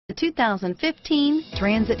The 2015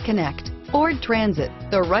 Transit Connect. Ford Transit,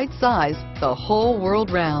 the right size the whole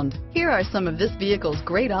world round. Here are some of this vehicle's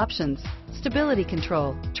great options: stability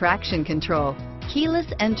control, traction control, keyless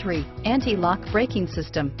entry, anti-lock braking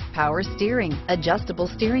system, power steering, adjustable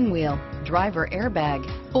steering wheel, driver airbag,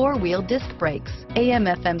 four-wheel disc brakes,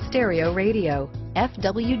 AM/FM stereo radio,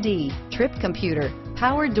 FWD, trip computer,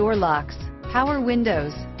 power door locks, power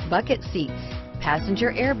windows, bucket seats,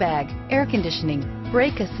 passenger airbag, air conditioning,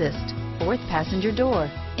 brake assist, fourth passenger door,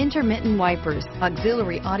 intermittent wipers,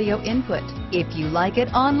 auxiliary audio input. If you like it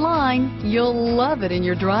online, you'll love it in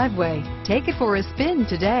your driveway. Take it for a spin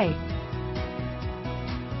today.